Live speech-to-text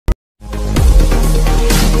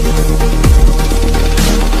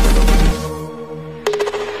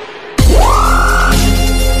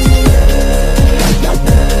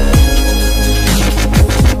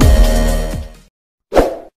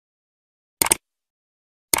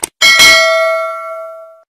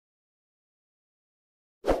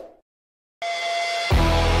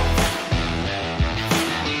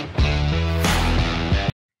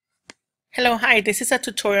Hello, hi, this is a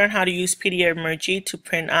tutorial on how to use PDF Emoji to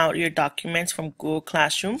print out your documents from Google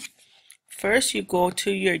Classroom. First, you go to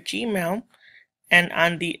your Gmail and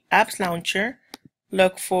on the Apps Launcher,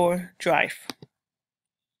 look for Drive.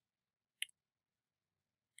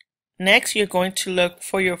 Next, you're going to look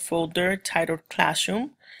for your folder titled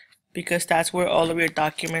Classroom because that's where all of your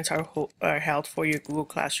documents are held for your Google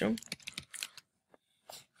Classroom.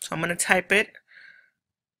 So I'm going to type it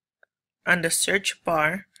on the search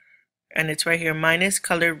bar. And it's right here. Mine is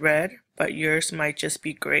colored red, but yours might just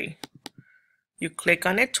be gray. You click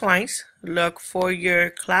on it twice. Look for your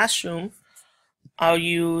classroom. I'll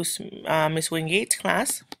use Miss Wingate's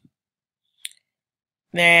class.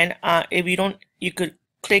 Then if you don't, you could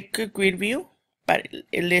click grid view, but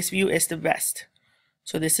list view is the best.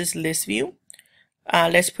 So this is list view.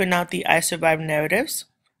 Let's print out the I Survived narratives.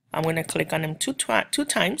 I'm going to click on them two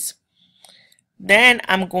times. Then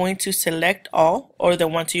I'm going to select all or the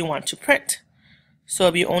ones you want to print. So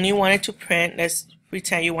if you only wanted to print, let's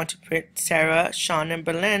pretend you want to print Sarah, Sean, and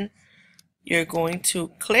Belen. You're going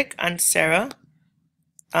to click on Sarah,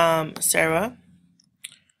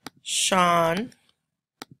 Sean,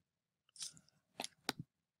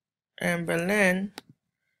 and Belen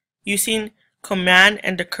using Command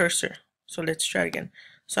and the cursor. So let's try again.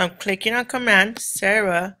 So I'm clicking on Command,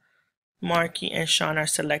 Sarah, Marky, and Sean are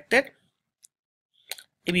selected.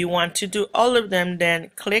 If you want to do all of them,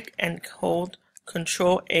 then click and hold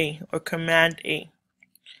Control A or Command A.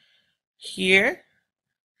 Here,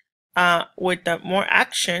 with the more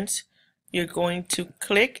actions, you're going to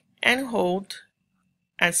click and hold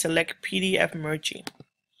and select PDF Merging.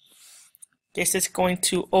 This is going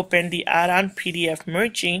to open the add-on PDF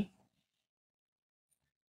Merging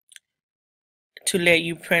to let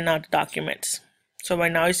you print out the documents. So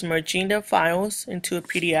right now it's merging the files into a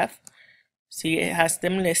PDF. See, it has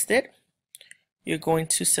them listed. You're going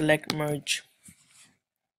to select merge.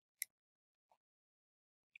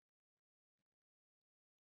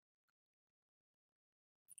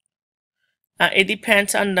 It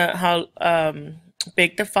depends on how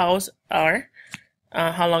big the files are,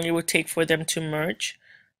 how long it would take for them to merge.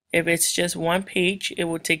 If it's just one page, it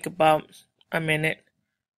will take about a minute.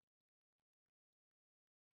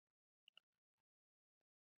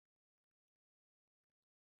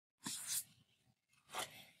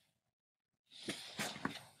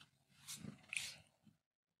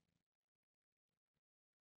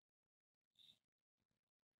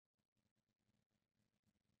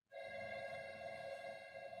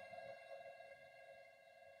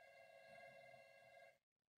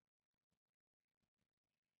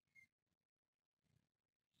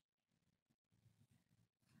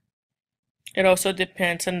 It also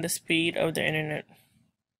depends on the speed of the internet.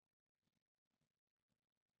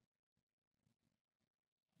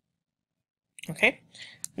 Okay,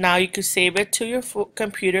 now you could save it to your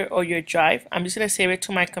computer or your drive. I'm just going to save it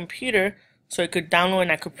to my computer so it could download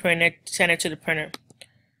and I could print it, send it to the printer.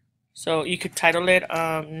 So you could title it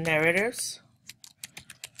Narratives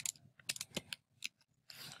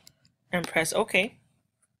and press OK.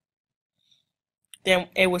 Then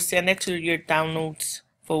it will send it to your downloads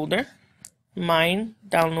folder. Mine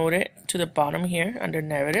downloaded to the bottom here under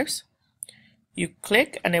Narratives. You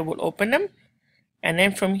click and it will open them. And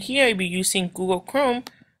then from here, if you're using Google Chrome,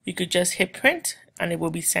 you could just hit print and it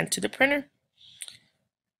will be sent to the printer.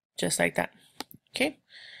 Just like that. Okay.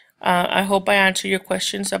 I hope I answered your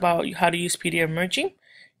questions about how to use PDF Merging.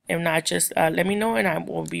 If not, just let me know and I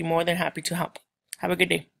will be more than happy to help. Have a good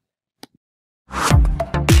day.